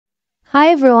Hi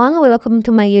everyone, welcome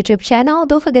to my YouTube channel.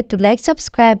 Don't forget to like,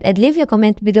 subscribe, and leave your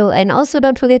comment below. And also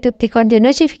don't forget to click on the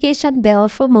notification bell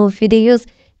for more videos.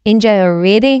 Enjoy your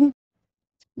reading.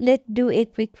 Let's do a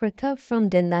quick recap from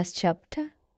the last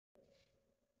chapter.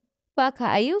 Parker,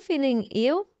 are you feeling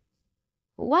ill?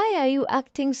 Why are you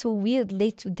acting so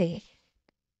weirdly today?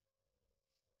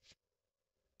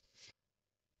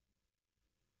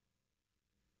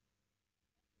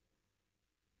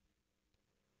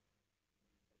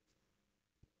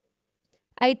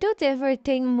 I thought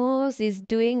everything Moose is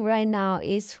doing right now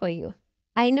is for you.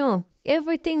 I know,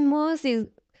 everything Moose is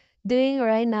doing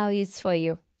right now is for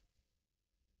you.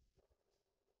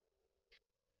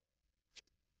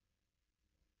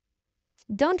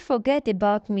 Don't forget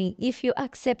about me if you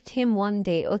accept him one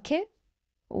day, okay?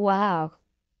 Wow.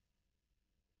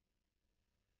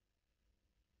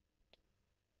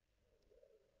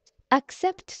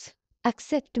 Accept,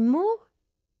 accept more?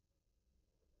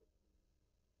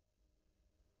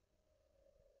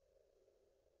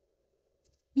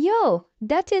 Yo,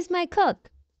 that is my cock.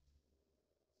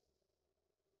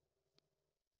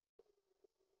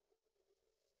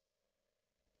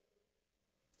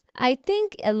 I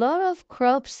think a lot of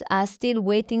crops are still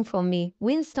waiting for me.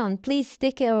 Winston, please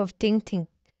take care of Ting Ting.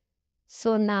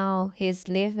 So now he's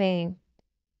leaving.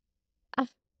 Ah,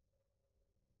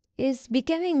 he's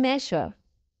becoming mature.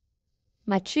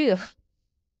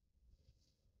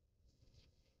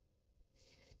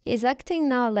 He's acting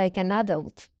now like an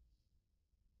adult.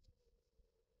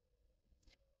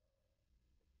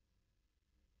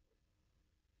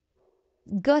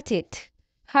 Got it.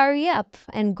 Hurry up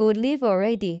and go live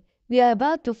already. We are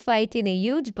about to fight in a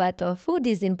huge battle. Food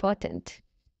is important.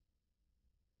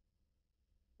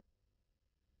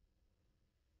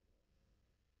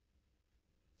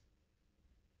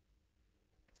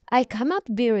 I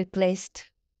cannot be replaced.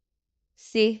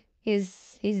 See,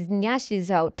 his nyash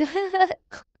is out.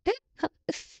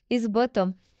 His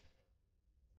bottom.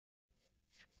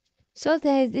 So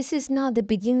this is now the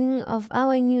beginning of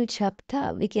our new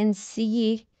chapter. We can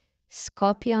see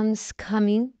scorpions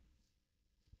coming.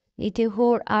 It's a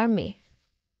whole army.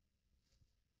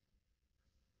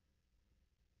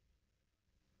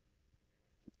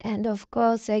 And of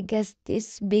course, I guess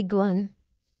this big one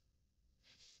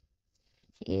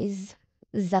is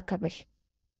Zachary.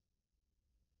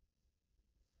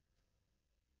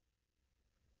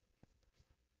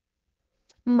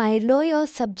 My loyal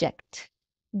subject,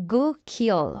 go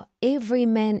kill every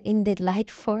man in the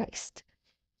light forest.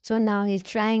 So now he's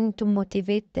trying to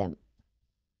motivate them.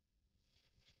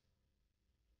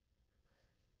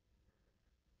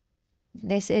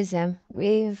 This is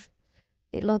with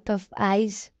a lot of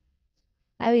eyes.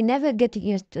 I will never get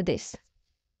used to this.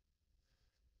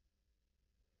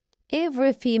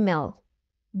 Every female,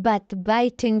 but Bai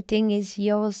Qinqing is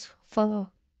yours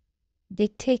for the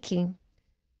taking.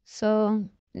 So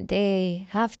they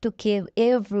have to kill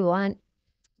everyone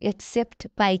except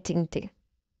Bai Qinqing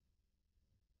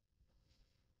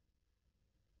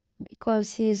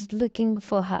because he's looking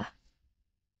for her.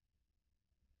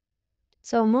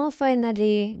 So Mo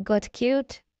finally got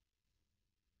killed.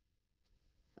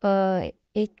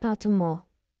 It's not Mo.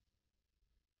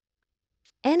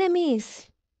 Enemies,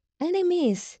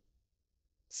 enemies.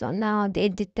 So now they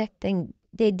detected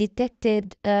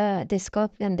the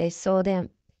scorpion. They saw them.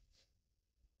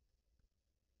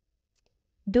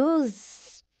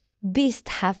 Those beasts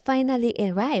have finally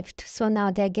arrived. So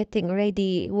now they're getting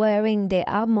ready, wearing their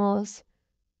armors.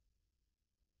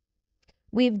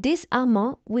 With this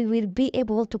armor, we will be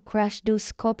able to crush those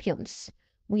scorpions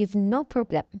with no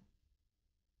problem.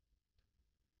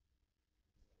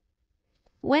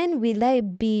 When will I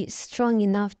be strong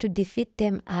enough to defeat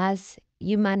them as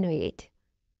humanoid?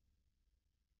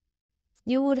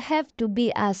 You would have to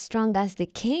be as strong as the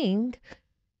king.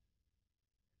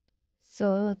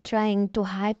 So trying to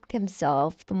hype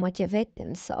themselves, to motivate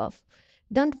themselves.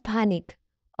 Don't panic.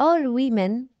 All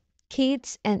women,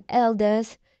 kids, and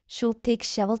elders should take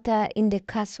shelter in the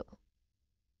castle.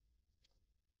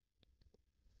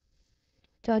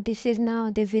 So this is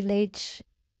now the village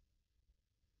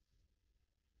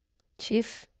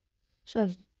chief. So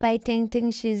Bai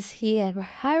Ting she's here.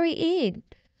 Hurry in.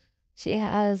 She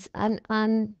has an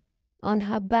on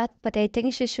her back, but I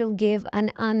think she should give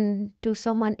an to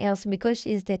someone else because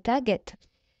she's the target.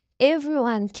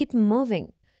 Everyone keep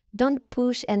moving. Don't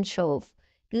push and shove.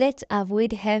 Let's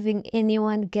avoid having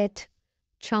anyone get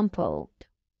trampled.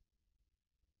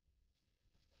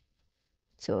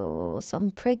 So some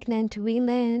pregnant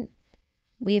women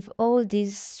with all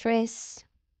this stress.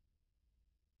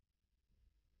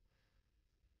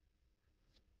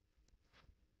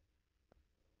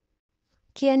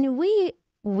 can we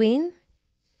win?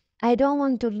 I don't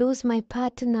want to lose my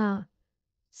partner.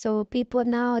 So people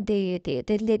now, they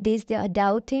are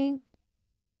doubting.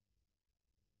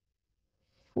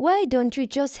 Why don't you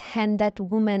just hand that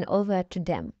woman over to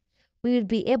them? We will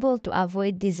be able to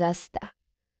avoid disaster.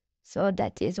 So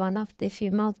that is one of the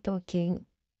female talking.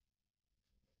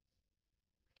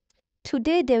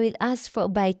 Today they will ask for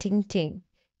Bai Qinqing.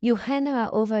 You hand her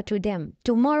over to them.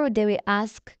 Tomorrow they will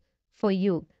ask for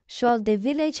you. Shall the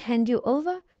village hand you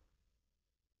over?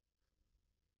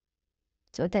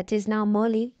 So that is now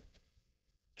Molly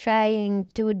trying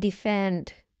to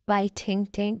defend Bai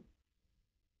Qinqing.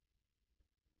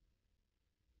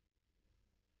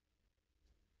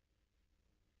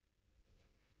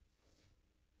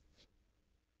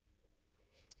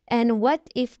 And what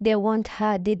if they want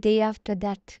her the day after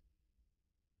that?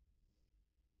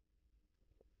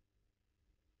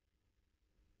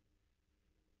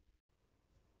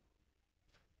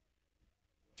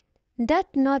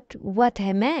 That's not what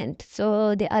I meant.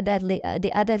 So the other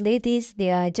ladies,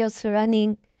 they are just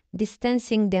running,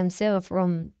 distancing themselves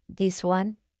from this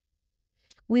one.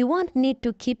 We won't need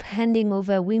to keep handing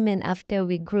over women after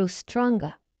we grow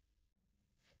stronger.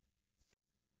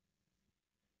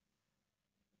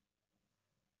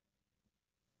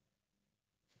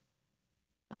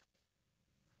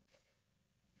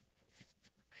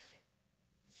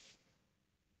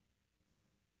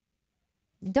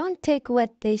 Don't take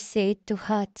what they say to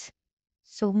heart.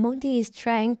 So Modi is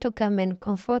trying to come and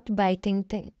comfort Bai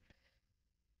Ting.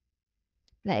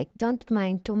 Like, don't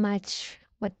mind too much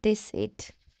what they said.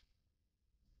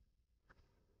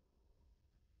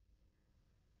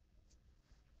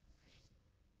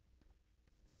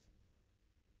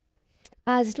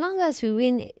 As long as we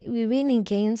win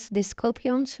against the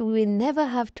scorpions, we will never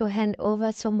have to hand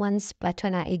over someone's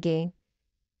partner again.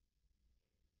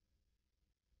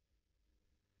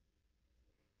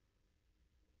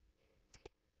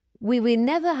 We will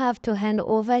never have to hand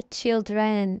over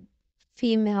children,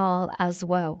 female as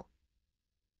well.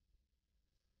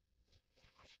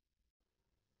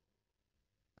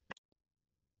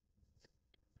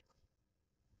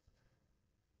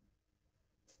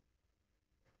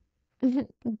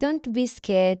 Don't be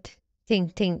scared.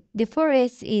 Think. The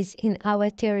forest is in our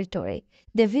territory.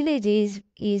 The village is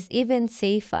even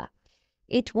safer.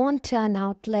 It won't turn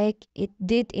out like it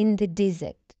did in the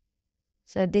desert.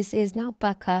 So this is now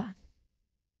Paka.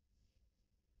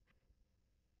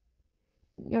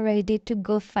 You're ready to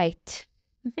go fight.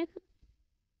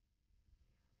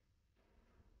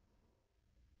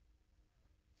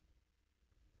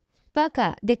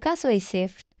 Paka, the castle is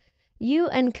safe. You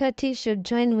and Curtis should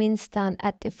join Winston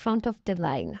at the front of the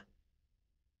line.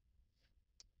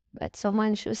 But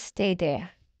someone should stay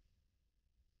there.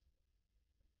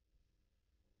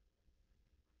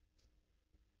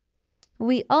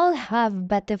 We all have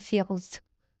battlefields.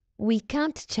 We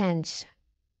can't change.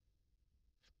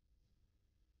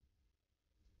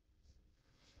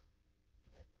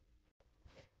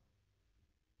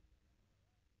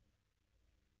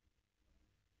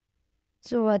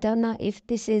 So I don't know if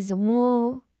this is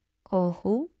Mo or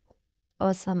who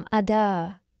or some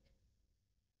other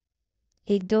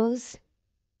hideous.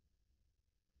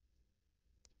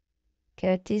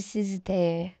 Curtis is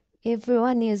there.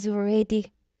 Everyone is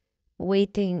ready,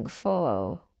 waiting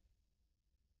for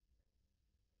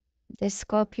the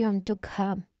scorpion to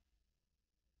come.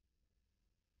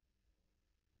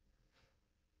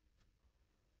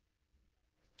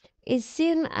 It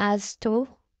seems as though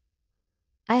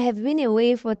I have been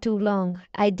away for too long.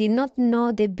 I did not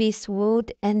know the beast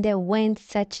would underwent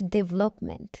such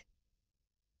development.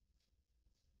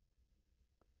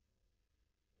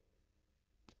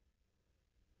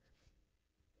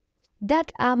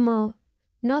 That armor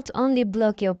not only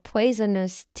block your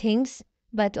poisonous things,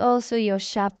 but also your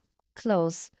sharp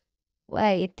claws.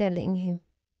 Why are you telling him?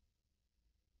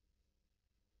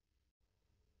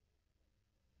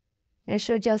 I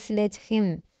should just let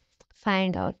him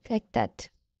find out like that.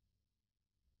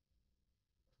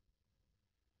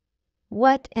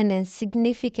 What an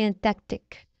insignificant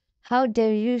tactic. How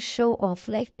dare you show off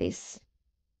like this?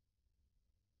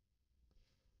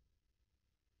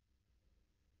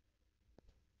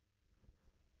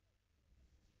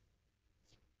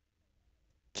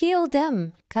 Kill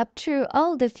them. Capture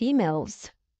all the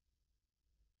females.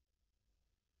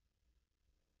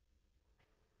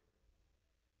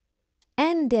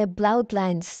 And their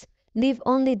bloodlines. Leave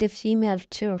only the female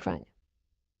children.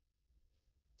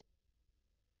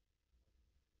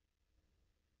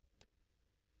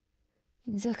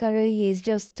 Zachary is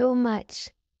just too much.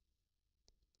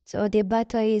 So the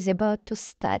battle is about to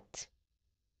start.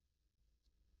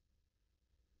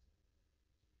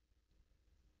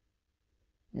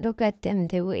 Look at them,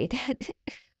 the way that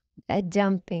they're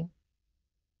jumping.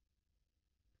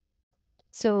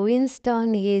 So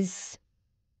Winston is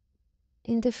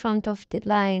in the front of the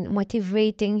line,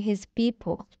 motivating his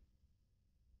people.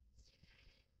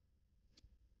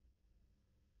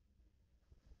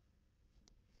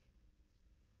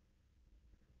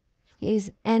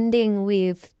 He's ending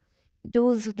with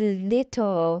those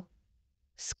little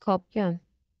scorpion.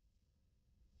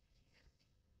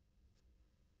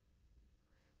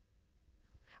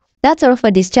 That's all for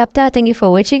this chapter. Thank you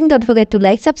for watching. Don't forget to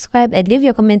like, subscribe, and leave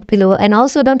your comment below. And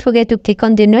also don't forget to click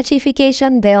on the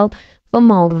notification bell for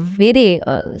more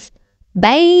videos.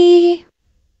 Bye!